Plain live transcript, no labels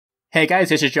Hey guys,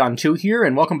 this is John2 here,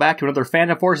 and welcome back to another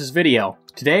Phantom Forces video.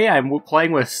 Today I'm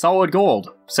playing with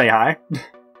SolidGold. Say hi.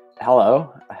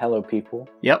 Hello. Hello, people.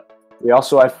 Yep. We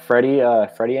also have Freddy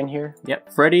in here.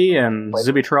 Yep, Freddy and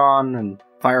Zibitron and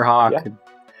Firehawk. Yeah. And,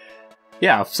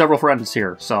 yeah, several friends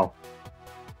here, so.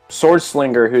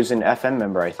 Swordslinger, who's an FM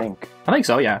member, I think. I think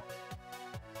so, yeah.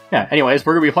 Yeah, anyways,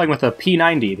 we're going to be playing with a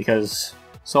P90 because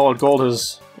SolidGold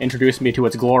has introduced me to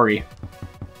its glory.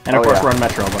 And of course we're on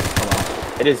Metro, but oh well.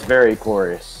 It is very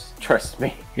glorious. Trust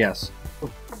me. Yes.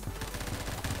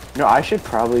 No, I should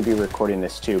probably be recording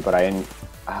this too, but I'm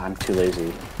too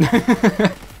lazy.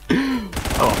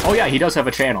 oh yeah, he does have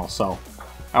a channel, so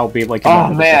I'll be like.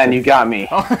 Oh man, you got me.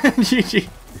 Oh, GG.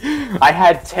 I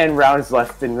had 10 rounds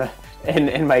left in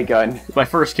my gun. My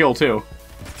first kill too.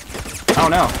 Oh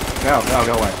no, no,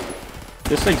 go away.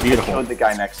 This thing's beautiful. I killed the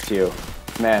guy next to you.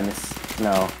 Man,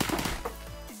 no.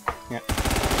 Yeah.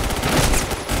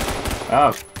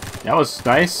 Oh, that was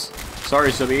nice.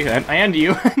 Sorry, Zibi, and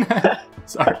you.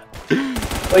 Sorry.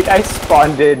 Like, I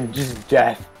spawned in just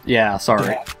death. Yeah, sorry.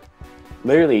 Death.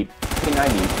 Literally,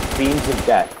 P90, beams of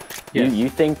death. Yeah. You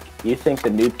think the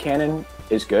noob cannon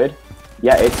is good?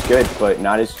 Yeah, it's good, but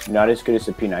not as good as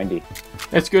the P90.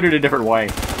 It's good in a different way.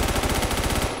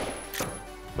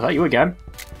 Was that you again?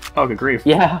 Oh, good grief.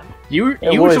 Yeah.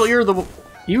 Usually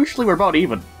we're about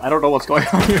even. I don't know what's going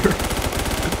on here.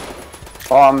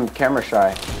 Oh, I'm camera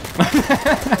shy.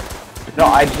 No,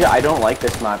 I don't like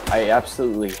this map. I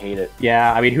absolutely hate it.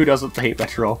 Yeah, I mean, who doesn't hate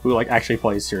Metro? Who, like, actually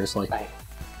plays seriously?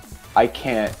 I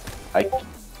can't.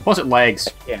 Plus it lags.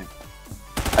 I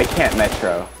can't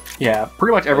Metro. Yeah,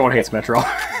 pretty much everyone hates Metro.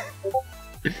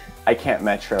 I can't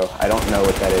Metro. I don't know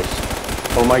what that is.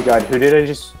 Oh my god, who did I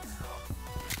just...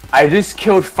 I just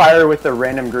killed Fire with a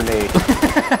random grenade.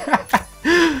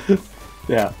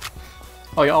 Yeah.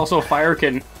 Oh yeah, also Fire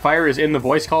is in the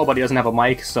voice call, but he doesn't have a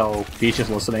mic, so Beach is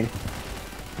listening.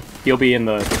 He'll be in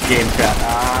the game chat.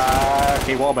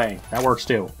 Okay, wallbang. That works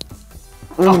too.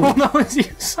 Oh no, it's you,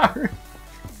 sorry.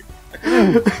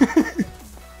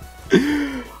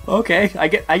 Okay, I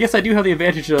guess I do have the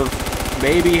advantage of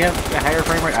maybe have a higher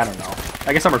frame rate. I don't know.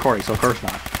 I guess I'm recording, so of course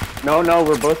not. No,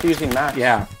 we're both using maps.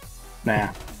 Yeah.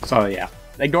 Nah. So yeah.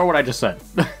 Ignore what I just said.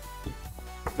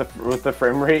 With the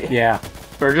frame rate? Yeah.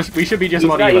 We should be just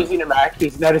about even. He's not using a Mac,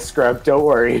 he's not a scrub, don't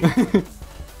worry.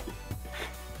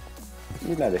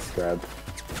 He's not a scrub.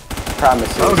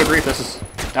 Promise. Oh, good grief,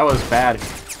 that was bad.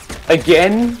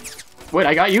 Again? Wait,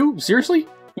 I got you? Seriously?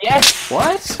 Yes!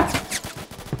 What?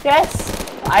 Yes!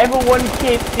 I have a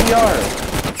 1K CR!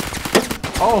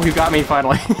 Oh, you got me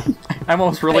finally. I'm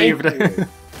almost relieved.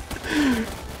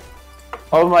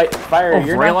 Oh my, Fire,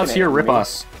 you're not Vraelot's here, rip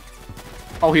us.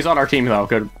 Oh, he's on our team though,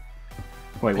 good.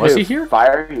 Wait, was he here?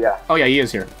 Fire? Yeah. Oh yeah, he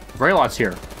is here. Vraelot's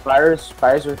here. Fire's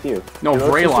with you. No,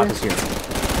 Vraelot is here.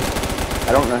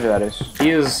 I don't know who that is.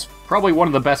 He is probably one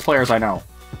of the best players I know.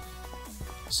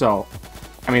 So,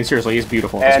 I mean, seriously, he's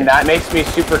beautiful. And that makes me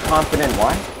super confident.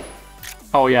 Why?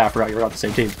 Oh yeah, I forgot you were on the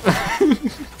same team.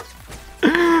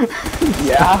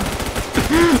 Yeah?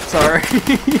 Sorry.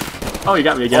 Oh, you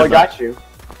got me again. Oh, I got you.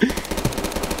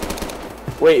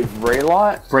 Wait,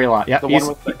 Vraelot? Vraelot, yeah. The one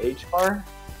with the H-bar?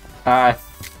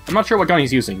 I'm not sure what gun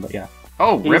he's using, but yeah.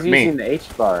 Oh, rip me. He's using the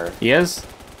H-bar. He is?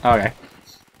 Okay.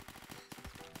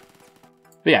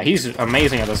 But yeah, he's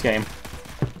amazing at this game.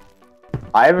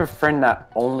 I have a friend that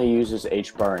only uses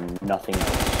H-bar and nothing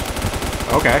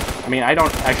else. Okay. I mean, I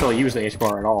don't actually use the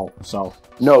H-bar at all, so...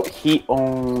 No, he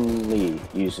only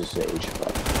uses the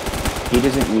H-bar. He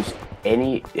doesn't use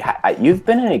any... You've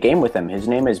been in a game with him. His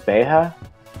name is Beha?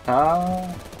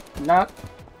 Not...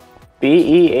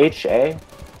 B-E-H-A?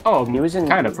 Oh, he was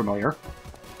kind of familiar.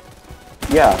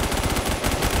 Yeah.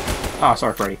 Oh,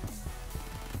 sorry, Freddy.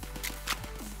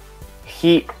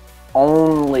 He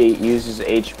only uses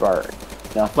H-bar.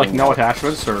 Nothing like no else.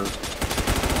 attachments, or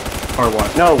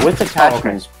what? No, with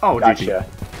attachments. Oh, okay. Gotcha.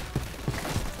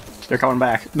 They're coming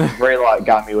back. Vraelot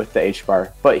got me with the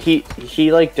H-bar. But he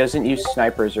like doesn't use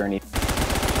snipers or anything.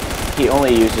 He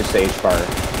only uses the H-bar.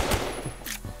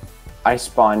 I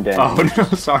spawned in. Oh no,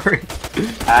 sorry.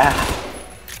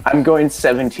 I'm going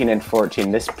 17 and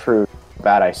 14. This proves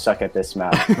bad I suck at this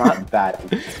map. Not bad.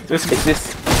 It's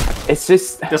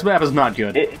just this map is not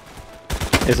good.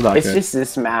 It's not good. It's just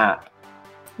this map.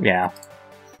 Yeah.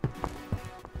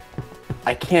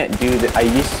 I can't do that. I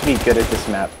used to be good at this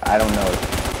map. I don't know.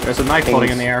 There's a knife floating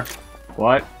in the air.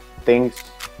 What? Things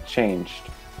changed.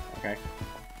 Okay.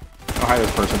 Oh, hi,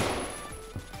 this person.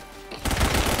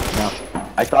 No.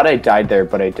 I thought I died there,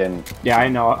 but I didn't. Yeah, I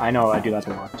know. I do that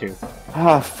to work too.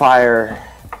 Ah, Fire.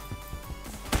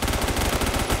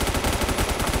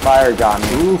 Fire got me.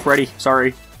 Ooh, Freddy.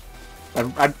 Sorry.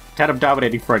 I'm kind of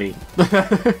dominating Freddy.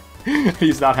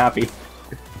 He's not happy.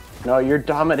 No, you're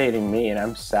dominating me, and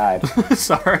I'm sad.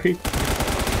 Sorry.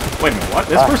 Wait a minute, what?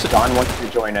 This person... Don wants to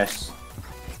join us.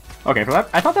 Okay, for that,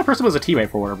 I thought that person was a teammate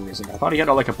for whatever reason. I thought he had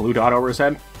like a blue dot over his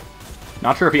head.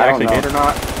 Not sure if he actually did or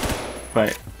not,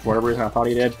 but for whatever reason I thought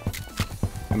he did.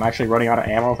 I'm actually running out of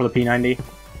ammo for the P90.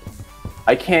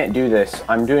 I can't do this.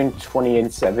 I'm doing 20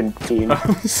 and 17.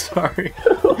 Oh, sorry.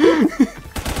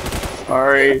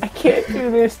 Sorry. I can't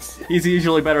do this. He's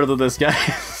usually better than this guy.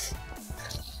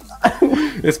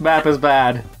 This map is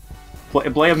bad.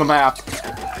 Blame the map.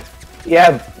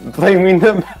 Yeah, blaming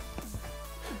them.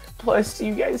 Plus,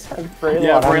 you guys have Vraelot.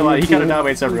 Yeah, Vraelot. He kind of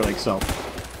dominates everything, so.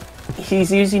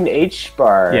 He's using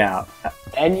H-bar. Yeah.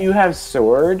 And you have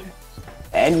sword.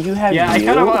 And you have I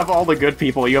kind of have all the good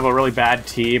people. You have a really bad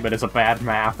team, and it's a bad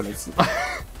map, and it's...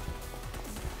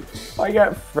 I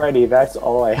got Freddy, that's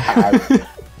all I have.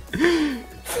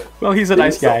 Well, he's a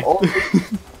nice guy.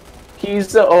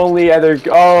 He's the only other...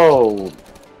 Oh!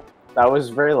 That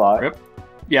was Vraelot. Rip.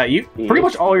 Yeah, pretty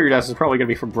much all your deaths is probably going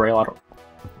to be from Vraelot.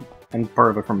 And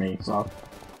part of it from me, so...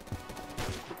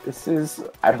 This is...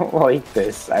 I don't like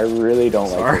this. I really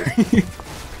don't like this.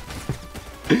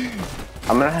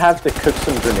 I'm gonna have to cook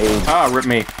some grenades. Ah, rip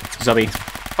me. Zubby.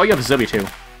 Oh, you have Zubby too.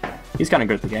 He's kind of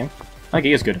good at the game. I think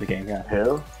he is good at the game, yeah.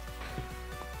 Who?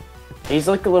 He's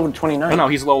like a level 29. Oh, no,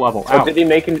 he's low level. So did he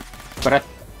make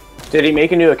Did he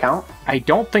make a new account? I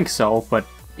don't think so, but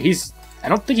he's... I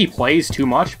don't think he plays too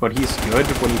much, but he's good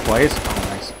when he plays. Oh,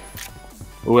 nice.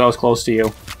 Ooh, that was close to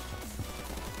you.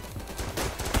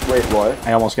 Wait, what?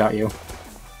 I almost got you.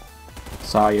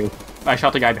 Saw you. I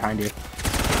shot the guy behind you.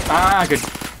 Ah, good.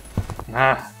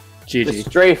 Ah, GG. The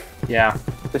strafe. Yeah.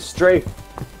 The strafe.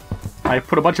 I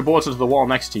put a bunch of bullets into the wall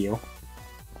next to you.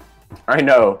 I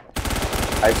know.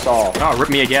 I saw. Oh, rip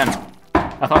me again.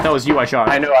 I thought that was you I shot.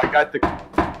 I know, I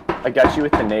got you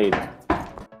with the nade.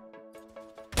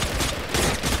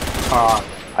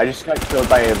 I just got killed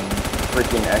by a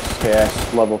freaking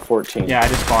XKS level 14. Yeah, I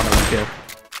just spawned him too.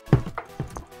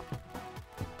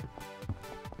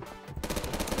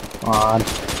 Come on.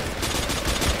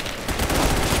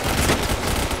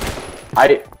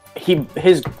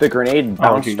 The grenade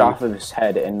bounced off of his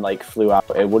head and like flew out.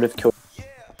 It would have killed him.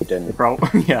 It didn't. Bro,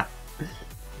 yeah.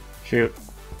 Shoot.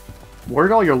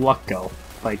 Where'd all your luck go?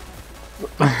 Like,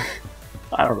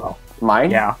 I don't know.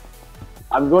 Mine? Yeah.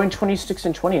 I'm going 26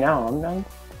 and 20 now. I'm done.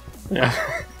 Yeah.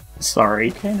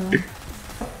 Sorry. Okay, no.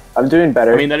 I'm doing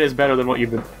better. I mean, that is better than what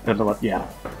you've been. Yeah.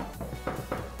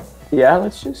 Yeah,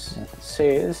 let's just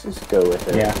say, let's just go with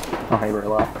it. Yeah. Oh, hey,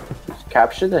 Vraelot. Just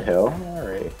capture the hill.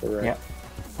 Alright. Yeah.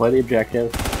 Play the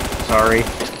objective. Sorry.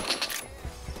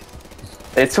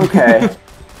 It's okay.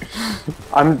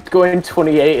 I'm going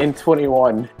 28 and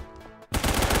 21.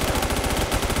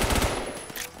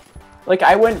 Like,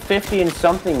 I went 50 and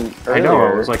something earlier. I know,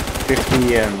 it was like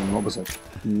 50 and, what was it?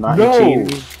 19?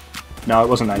 No, it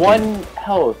wasn't 19. 1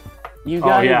 health. You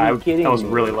gotta be kidding me. That was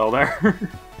really low there.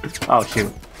 Oh,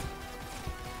 shoot.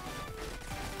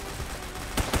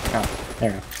 Oh,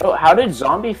 there. Oh, how did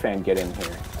Zombie Fan get in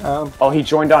here? Oh, he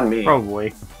joined on me.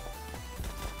 Probably.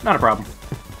 Not a problem.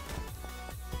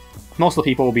 Most of the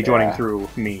people will be joining through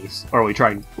me, or would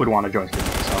want to join through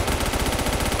me, so.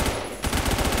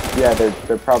 Yeah,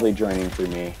 they're probably joining through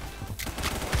me.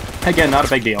 Again, not a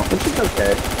big deal. Which is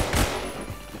okay.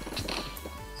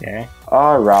 Okay.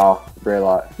 Oh,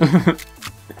 Vraelot.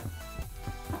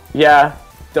 Yeah,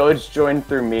 Doge joined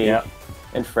through me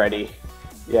and Freddy.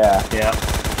 Yeah. Yeah.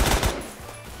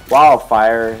 Wow,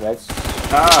 fire. That's...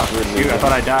 Ah, shoot, I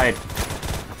thought I died.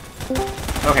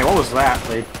 Okay, what was that?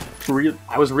 Like,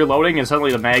 I was reloading and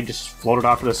suddenly the mag just floated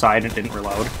off to the side and it didn't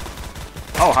reload.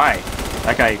 Oh, hi.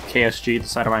 That guy KSG'd the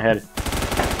side of my head.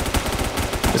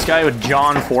 This guy with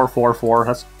John 444,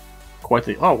 that's quite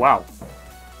the... Oh, wow.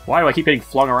 Why do I keep getting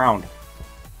flung around?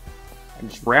 I'm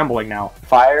just rambling now.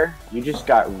 Fire, you just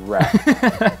got wrecked.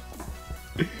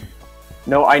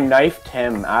 No, I knifed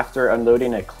him after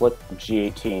unloading a clip of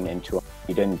G18 into him.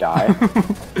 He didn't die.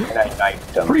 And I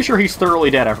knifed him. Pretty sure he's thoroughly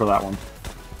dead after that one.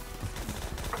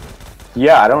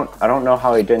 Yeah, I don't know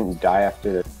how he didn't die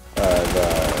after the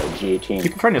G18.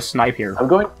 Keep trying to snipe here.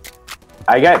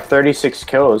 I got 36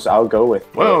 kills. I'll go with.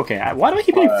 Whoa, okay. Why do I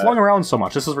keep getting flung around so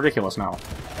much? This is ridiculous now.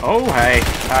 Oh, hey.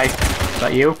 Hi. Is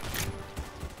that you?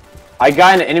 I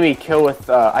got an enemy kill with,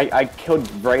 I killed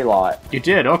Vraelot. You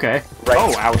did? Okay. Right.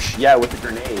 Oh, ouch. Yeah, with the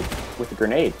grenade. With the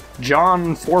grenade.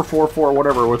 John 444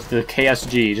 whatever with the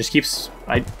KSG just keeps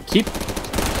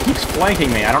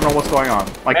flanking me. I don't know what's going on.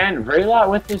 Like, man,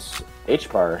 Vraelot with this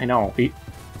H-bar. I know. He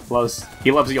loves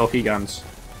the OP guns.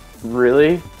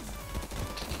 Really?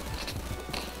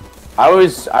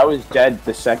 I was dead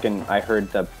the second I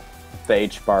heard the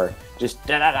H bar. Just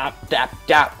da da da da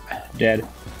da. Dead.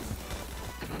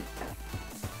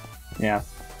 Yeah.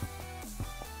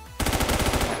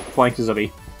 Flanked is a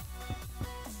B.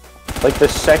 Like the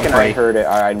second I heard it,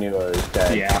 I knew I was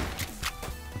dead. Yeah.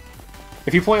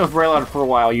 If you play with Vraelot for a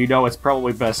while, you know it's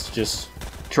probably best to just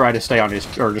try to stay on his,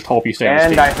 or just hope you stay on his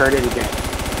team. And I heard it again.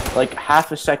 Like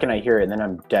half a second I hear it, and then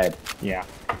I'm dead. Yeah.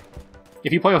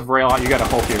 If you play with Vraelot, you gotta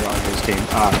hope you're on his team.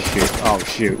 Ah, shoot. Oh,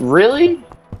 shoot. Really?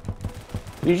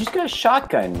 You just got a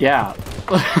shotgun. Yeah.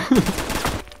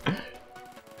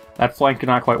 That flank did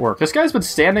not quite work. This guy's been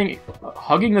standing,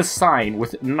 hugging the sign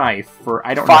with a knife for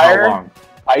I don't know how long.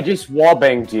 I just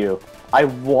wallbanged you. I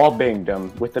wallbanged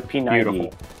him with the P90.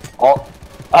 Beautiful. Oh,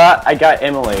 I got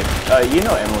Emily. You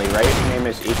know Emily, right? Her name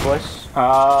is Equus.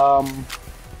 I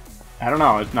don't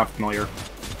know. It's not familiar.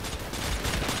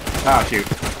 Ah, shoot.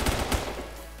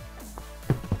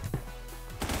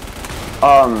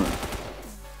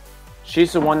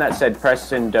 She's the one that said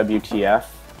Preston WTF.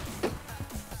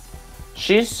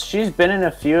 She's been in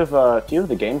a few of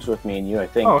the games with me and you, I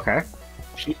think. Oh, okay.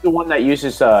 She's the one that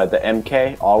uses the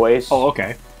MK always. Oh,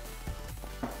 okay.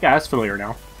 Yeah, that's familiar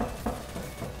now.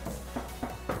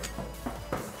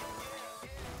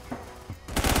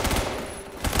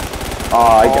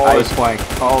 This flank.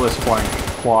 Oh, this flank.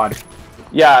 Quad.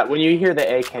 Yeah, when you hear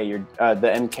the AK, the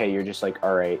MK, you're just like,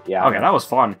 all right, yeah. Okay, that was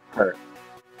fun. Her.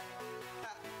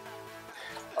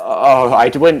 Oh, I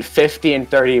went 50 and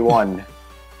 31.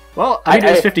 Well, I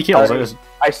did 50 kills.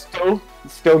 I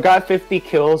still got 50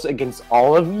 kills against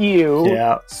all of you.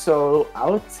 Yeah. So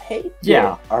I'll take it.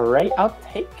 Yeah. All right, I'll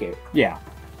take it. Yeah.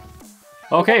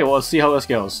 Okay, well, let's see how this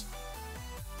goes.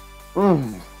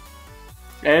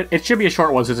 It should be a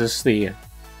short one since it's the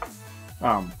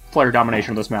player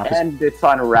domination of this map. And it's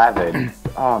on Ravid.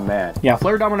 Oh, man. Yeah,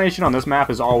 player domination on this map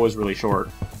is always really short.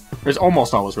 It's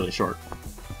almost always really short.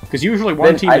 Because usually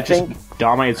one team that just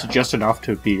dominates just enough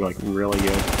to be, like, really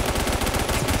good.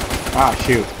 Ah,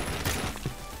 shoot.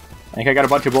 I think I got a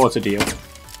bunch of bullets into you.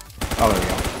 Oh, there we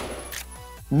go.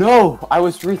 No! I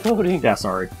was reloading! Yeah,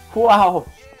 sorry. Wow!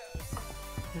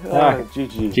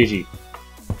 GG. GG.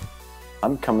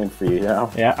 I'm coming for you now.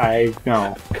 Yeah, I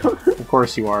know. Of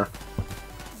course you are.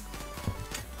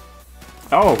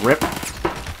 Oh, rip.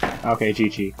 Okay,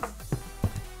 GG.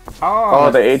 Oh,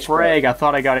 the H frag! I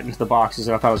thought I got it into the boxes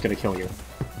and I thought I was going to kill you.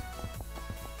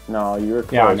 No, you were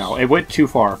close. Yeah, I know. It went too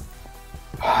far.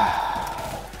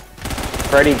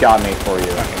 Freddy got me for you.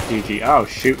 Okay, GG. Oh,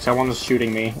 shoot. Someone was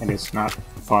shooting me, and it's not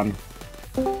fun.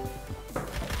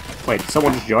 Wait, did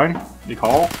someone just join? Did you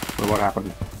call? Or what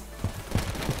happened?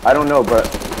 I don't know, but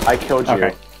I killed you.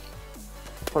 Okay.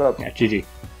 What up? Yeah, GG.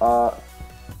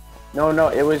 No,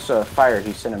 it was Fire.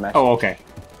 He sent a message. Oh, okay.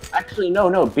 Actually,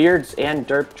 no. Beards and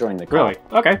Derp joined the call. Really?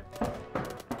 Okay.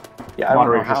 Yeah, I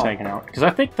Moderators don't know how. taken out. Because I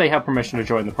think they have permission to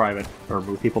join the private, or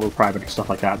move people to private, or stuff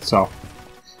like that, so...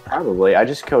 Probably. I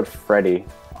just killed Freddy.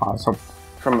 Awesome.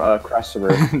 From across the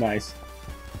room. Nice.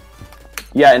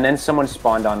 Yeah, and then someone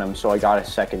spawned on him, so I got a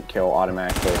second kill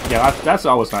automatically. Yeah, that's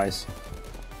always nice.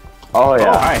 Oh, yeah.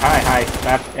 Oh, hi.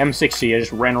 That M60, I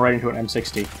just ran right into an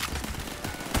M60.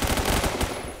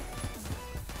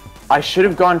 I should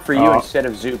have gone for you instead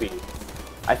of Zuby.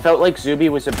 I felt like Zuby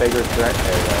was a bigger threat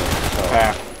there,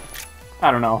 though. So.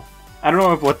 I don't know. I don't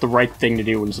know what the right thing to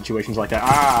do in situations like that.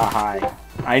 Ah, hi.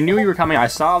 I knew you were coming. I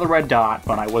saw the red dot,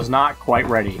 but I was not quite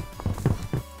ready.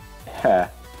 Yeah.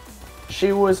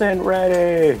 She wasn't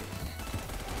ready.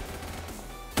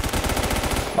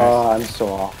 Oh, I'm so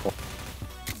awful.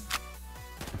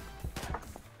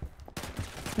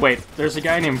 Wait, there's a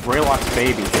guy named Vraelot's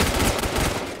baby.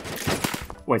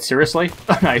 Wait, seriously?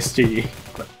 Nice, GG.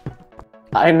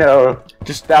 I know.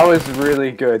 That was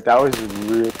really good. That was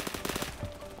really...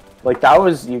 Like, that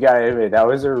was... You gotta admit, that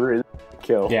was a really good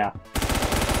kill. Yeah.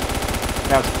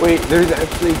 Wait, there's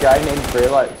actually a guy named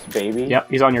Vraelot's baby? Yep,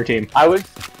 he's on your team. I was...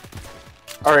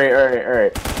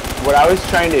 Alright. What I was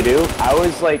trying to do, I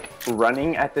was, like,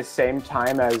 running at the same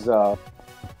time as,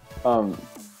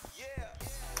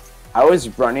 I was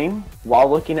running while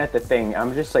looking at the thing.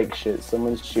 I'm just like, shit,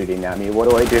 someone's shooting at me. What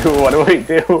do I do? What do I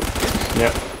do?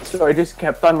 Yep. So I just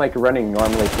kept on, like, running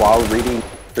normally while reading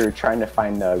through trying to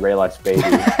find Vraelot's baby.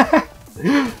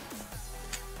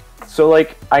 So,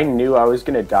 like, I knew I was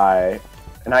gonna die.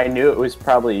 And I knew it was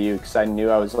probably you, because I knew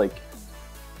I was, like...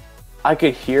 I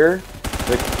could hear,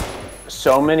 like,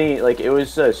 so many... Like, it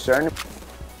was a certain...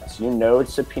 You know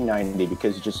it's a P90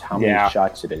 because just how many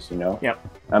shots it is, you know? Yep.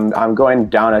 I'm going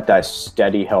down at that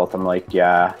steady health. I'm like,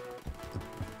 yeah,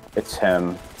 it's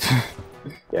him.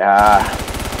 Yeah.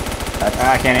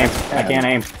 I can't aim. I can't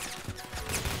aim.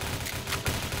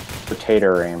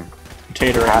 Potato aim.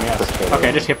 Potato aim, Half yes. potato Okay, I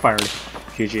aim. just hip fired.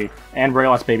 GG. And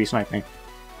Vraelot's baby sniping.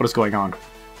 What is going on?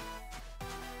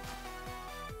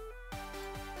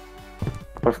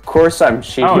 Of course I'm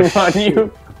cheating Oh, on shoot.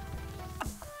 you.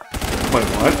 Wait,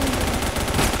 what?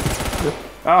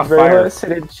 Oh, fire. Vraelot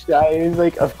said it shy. He's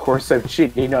like, of course I'm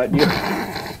cheating on you.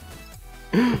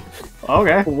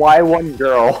 Okay. Why one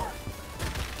girl?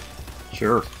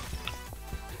 Sure.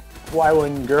 Why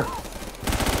one girl?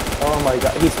 Oh my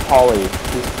god, he's poly.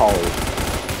 He's poly.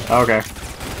 Okay.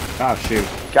 Oh, shoot.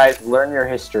 Guys, learn your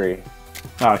history.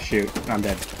 Oh, shoot. I'm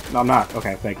dead. No, I'm not.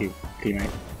 Okay, thank you,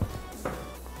 teammate.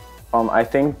 I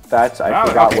think that's... I Oh,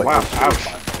 forgot okay, what wow, history ouch.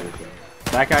 class it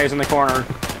is. That guy is in the corner.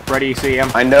 Ready, see him.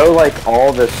 I know, like,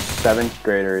 all the 7th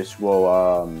graders will,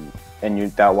 and you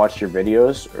that watch your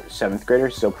videos, or 7th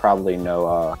graders, they'll probably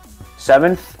know,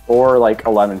 7th or, like,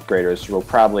 11th graders will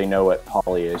probably know what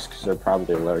poly is, because they're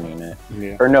probably learning it.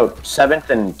 Yeah. Or no, 7th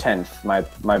and 10th,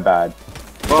 my bad.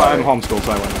 Well, Sorry. I'm homeschooled,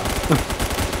 so I wouldn't know.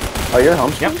 Oh, you're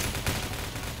homeschooled?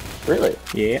 Yep. Really?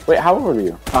 Yeah. Wait, how old are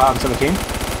you? I'm 17.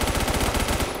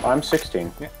 I'm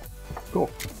 16. Yeah. Cool.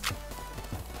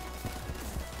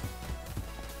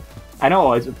 I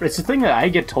know, it's a thing that I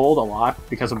get told a lot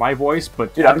because of my voice,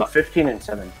 but... Dude, I'm 15 and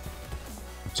 7.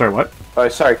 Sorry, what? Oh,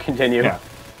 sorry, continue. Yeah.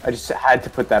 I just had to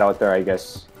put that out there, I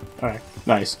guess. Alright,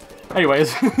 nice.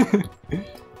 Anyways,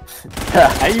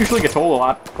 I usually get told a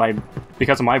lot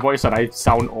because of my voice that I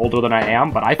sound older than I am,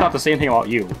 but I thought the same thing about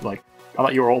you. Like, I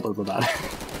thought you were older than that.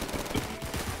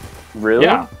 Really?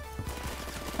 Yeah.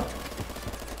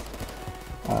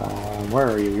 Where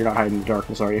are you? You're not hiding in the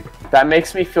darkness, are you? That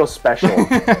makes me feel special.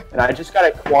 And I just got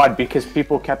a quad because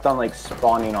people kept on, like,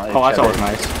 spawning on each Oh, that's other. always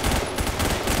nice.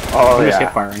 Oh, I'm just hip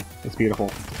yeah. firing. It's beautiful.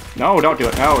 No, don't do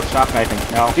it. No, stop knifing.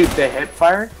 No. Dude, the hip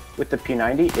fire with the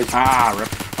P90 is Ah, rip.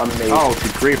 amazing. Oh,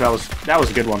 good grief. That was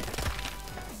a good one.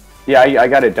 Yeah, I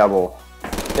got a double.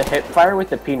 The hip fire with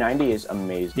the P90 is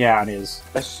amazing. Yeah, it is.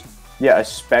 Yeah,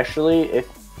 especially if...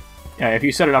 Yeah, if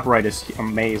you set it up right, it's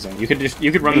amazing. You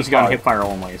could run this gun hip fire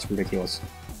only. It's ridiculous.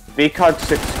 VCOG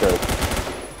 6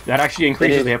 scope. That actually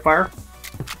increases the hip fire?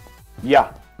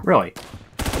 Yeah, Really?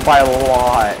 by a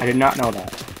lot. I did not know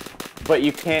that. But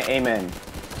you can't aim in.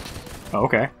 Oh,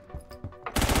 okay.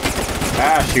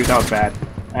 Ah, shoot, that was bad.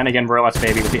 And again, Vraelot's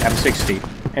baby with the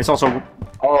M60. It's also...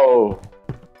 Oh.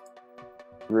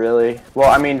 Really?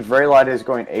 Well, I mean, Vraelot is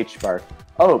going H-bar.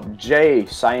 Oh, Jay,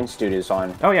 Science Dude, is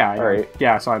on. Oh, yeah. Alright.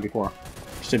 Yeah, I saw it before.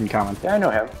 Just didn't comment. Yeah, I know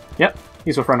him. Yep,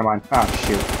 he's a friend of mine. Ah,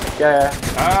 shoot. Yeah.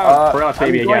 Ah, Vraelot's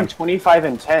baby I'm going again. 25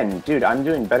 and 10. Dude, I'm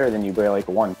doing better than you by like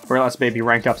 1. Vraelot's baby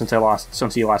ranked up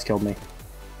since he last killed me.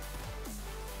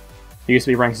 He used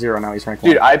to be ranked 0, now he's ranked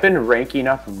 1. Dude, I've been ranking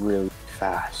up really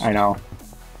fast. I know.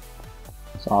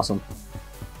 It's awesome.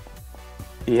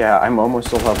 Yeah, I'm almost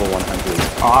to level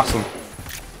 100. Awesome.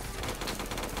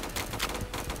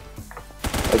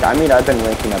 Like, I mean, I've been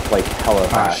ranking up like hella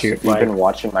fast. shoot, If you've been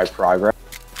watching my progress,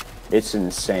 it's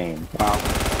insane. Wow.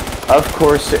 Of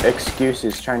course,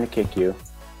 excuses trying to kick you.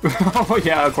 Oh,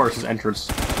 yeah, of course, his entrance.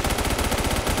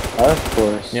 Of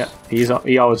course. Yeah,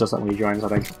 he always does that when he joins, I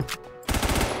think.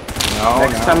 No,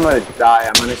 Next no. time I'm gonna die,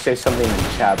 I'm gonna say something in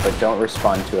chat, but don't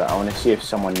respond to it. I want to see if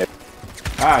someone knows.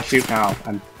 Ah, shoot now.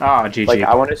 GG. Like,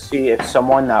 I want to see if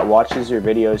someone that watches your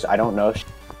videos, I don't know if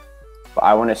but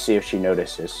I want to see if she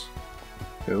notices.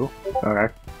 Who?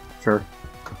 Okay. Sure.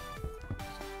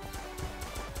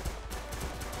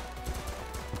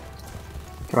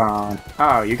 Come on.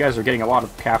 Oh, you guys are getting a lot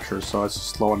of captures, so it's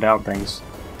slowing down things.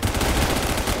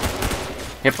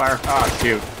 Hip fire. Ah,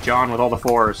 shoot. John with all the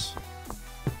 4s.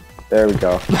 There we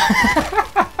go.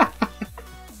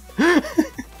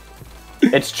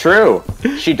 It's true.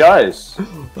 She does.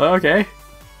 Okay.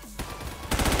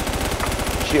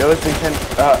 She owes me 10.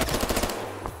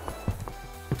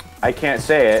 I can't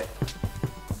say it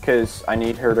because I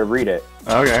need her to read it.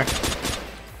 Okay.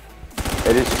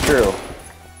 It is true.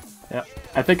 Yep.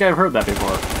 I think I've heard that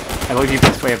before. I believe you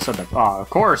may have said that. Ah, of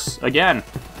course. Again.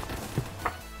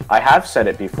 I have said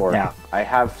it before. Yeah. I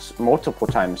have multiple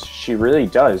times. She really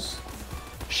does.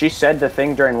 She said the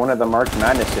thing during one of the March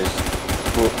Madnesses,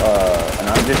 and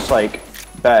I'm just like,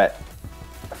 bet.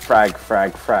 Frag,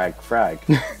 frag, frag, frag.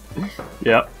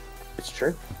 Yep. It's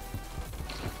true.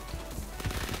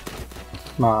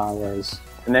 Where is...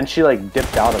 And then she like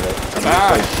dipped out of it. And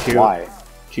Ah, it's like, shoot. why?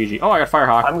 GG. Oh, I got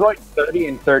Firehawk. I'm going 30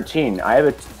 and 13. I have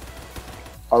a...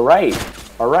 Alright.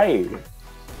 Alright.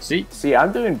 See? See,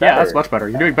 I'm doing better. Yeah, that's much better.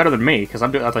 You're doing better than me, because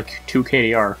I'm doing like 2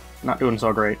 KDR. Not doing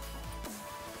so great.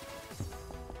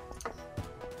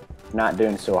 Not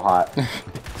doing so hot.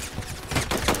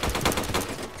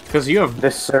 Because you have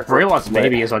This server. Vraelot's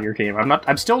baby is on your team.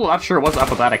 I'm still not sure what's up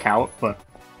with that account, but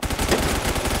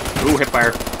ooh,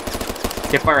 hipfire.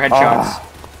 Hipfire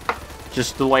headshots.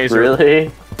 Just the laser. Really?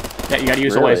 Yeah, you gotta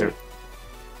use the laser.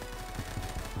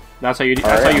 That's how you hit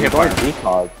fire.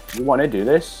 Decog. You wanna do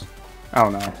this? Oh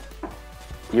no.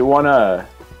 You wanna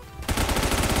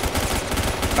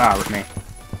with me.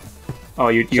 Oh,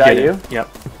 you that did you? it. Yep.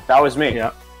 That was me.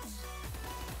 Yep.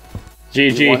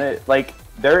 You GG. wanna, like,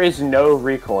 there is no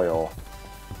recoil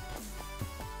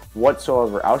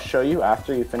whatsoever. I'll show you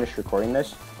after you finish recording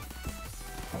this.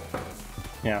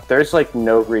 Yeah. There's like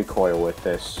no recoil with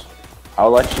this. I'll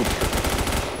let you.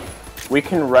 We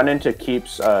can run into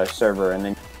Keep's server and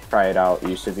then try it out.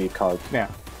 Use the VCOG. Yeah.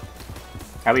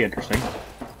 That'd be interesting.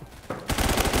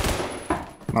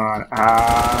 Come on.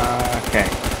 Okay.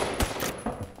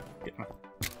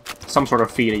 Some sort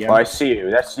of feed again. Oh, I see you.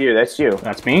 That's you. That's you.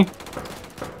 That's me?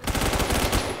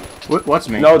 What's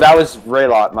me? No, that was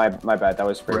Vraelot. My bad. That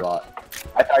was Vraelot.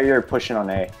 I thought you were pushing on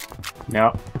A.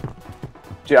 No.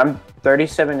 Dude, I'm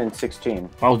 37 and 16.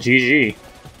 Well, GG.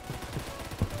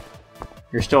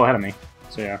 You're still ahead of me.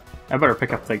 So yeah. I better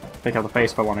pick up the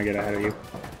pace if I want to get ahead of you.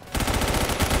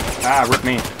 Ah, rip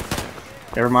me.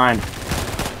 Never mind.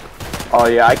 Oh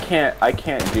yeah, I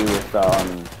can't do with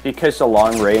because the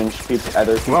long range people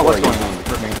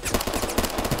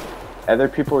other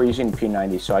people are using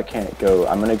P90, so I can't go.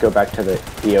 I'm gonna go back to the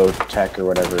EO Tech or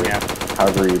whatever. Yeah.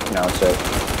 However you pronounce it.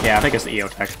 Yeah, I think it's the EO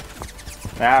Tech.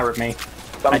 Ah, rip me.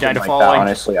 Something I died of like falling. that,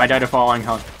 honestly. I died of falling.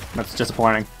 Huh? That's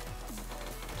disappointing.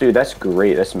 Dude, that's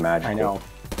great. That's magical. I know.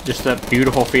 Just a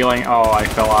beautiful feeling. Oh, I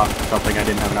fell off something. I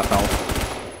didn't have enough health.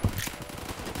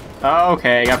 Oh,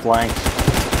 okay, I got blanked.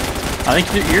 I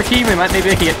think your team might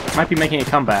be making a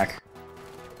comeback.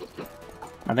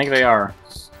 I think they are.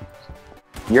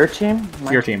 Your team?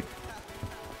 Your team.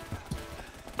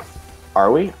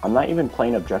 Are we? I'm not even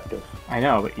playing objective. I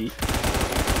know, but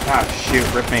ah,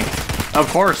 shoot, rip me. Of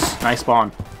course, nice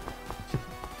spawn.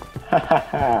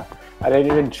 I didn't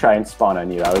even try and spawn on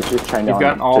you. I was just trying to. You've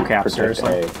gotten all caps,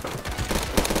 seriously.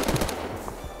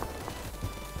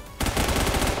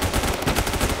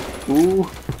 Ooh.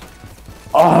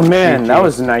 Oh man, that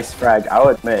was a nice frag. I'll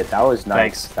admit, that was nice.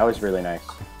 Thanks. That was really nice.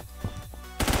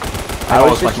 I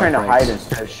was just trying to hide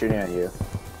instead of shooting at you.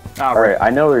 Oh, Alright, I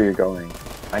know where you're going.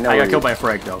 I got killed by a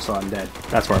frag though, so I'm dead.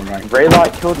 That's where I'm going.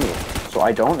 Vraelot killed me, so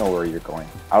I don't know where you're going.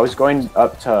 I was going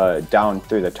up to down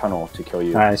through the tunnel to kill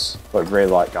you. Nice. But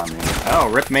Vraelot got me. Oh,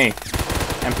 rip me.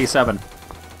 MP7.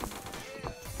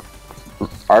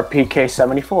 RPK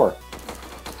 74.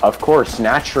 Of course,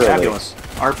 naturally. Fabulous.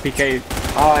 RPK.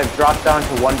 Oh, I've dropped down to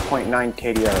 1.9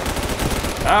 KDR.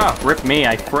 Ah, rip me.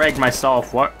 I fragged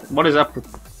myself. What is up with...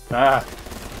 Ah.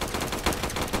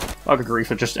 Bug grief,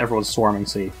 it just everyone's swarming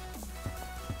C.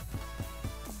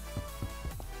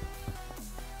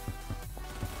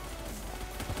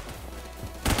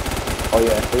 Oh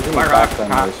yeah, if there's any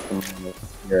background noise from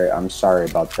here, I'm sorry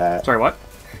about that. Sorry, what?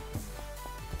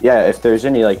 Yeah, if there's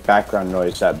any like background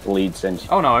noise that bleeds into...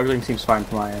 Oh no, everything seems fine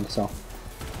from my end, so...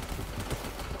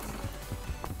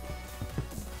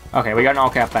 Okay, we got an all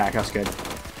cap back, that's good.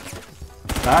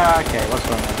 Ah, okay, what's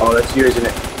going on? Oh, that's you, isn't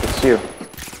it? It's you.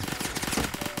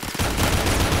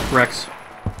 Rex.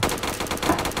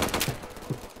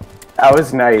 That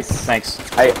was nice. Thanks.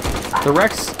 The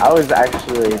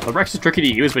Rex is tricky to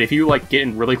use, but if you like get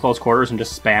in really close quarters and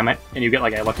just spam it, and you get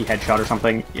like a lucky headshot or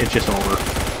something, it's just over.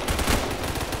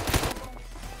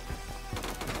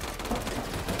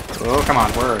 Oh, come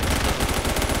on, word.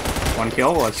 One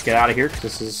kill, let's get out of here,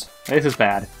 because this is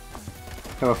bad.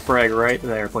 Have a frag right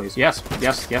there, please. Yes,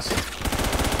 yes, yes.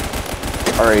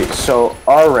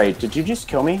 Alright, did you just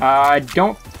kill me? I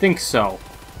don't think so.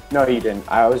 No, you didn't.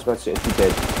 I was about to say if you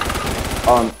did.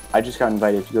 I just got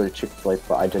invited to go to Chick-fil-A,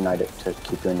 but I denied it to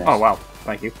keep doing this. Oh, wow.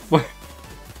 Thank you.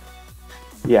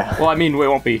 Yeah. Well, I mean, I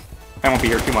won't be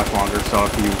here too much longer, so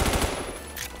if you...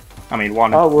 I mean, we're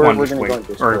gonna go on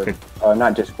Discord.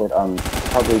 Not Discord,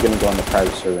 probably gonna go on the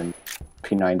private server in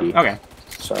P90. Okay.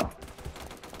 So...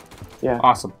 Yeah.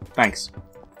 Awesome. Thanks.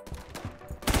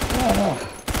 Yeah,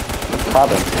 no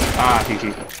problem. Ah,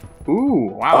 GG.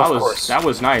 Ooh, wow, that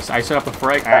was nice. I set up a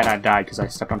frag, and I died because I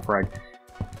stepped on frag.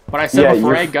 But I set up a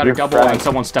frag, got a double, and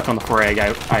someone stepped on the frag.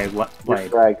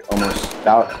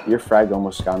 Your frag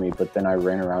almost got me, but then I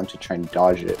ran around to try and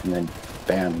dodge it, and then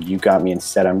bam, you got me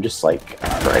instead. I'm just like,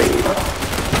 alright.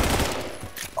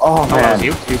 Oh man. That was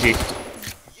you?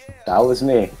 GG. That was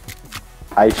me.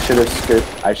 I should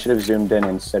have zoomed in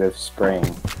instead of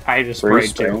spraying. I just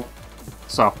sprayed too.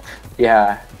 So.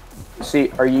 Yeah.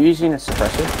 See, are you using a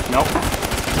suppressor? Nope.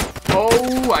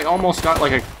 Oh, I almost got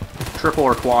like a triple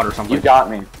or quad or something. You got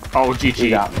me. Oh, You GG.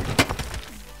 got me.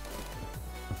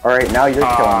 Alright, now you're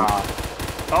killing me.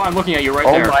 Oh, I'm looking at you right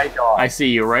Oh there. my god. I see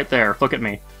you right there. Look at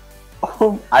me.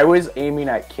 I was aiming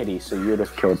at Kitty, so you would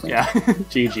have killed me. Yeah,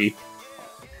 GG.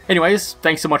 Anyways,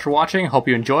 thanks so much for watching. Hope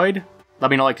you enjoyed. Let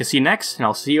me know what to see next, and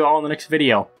I'll see you all in the next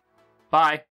video. Bye.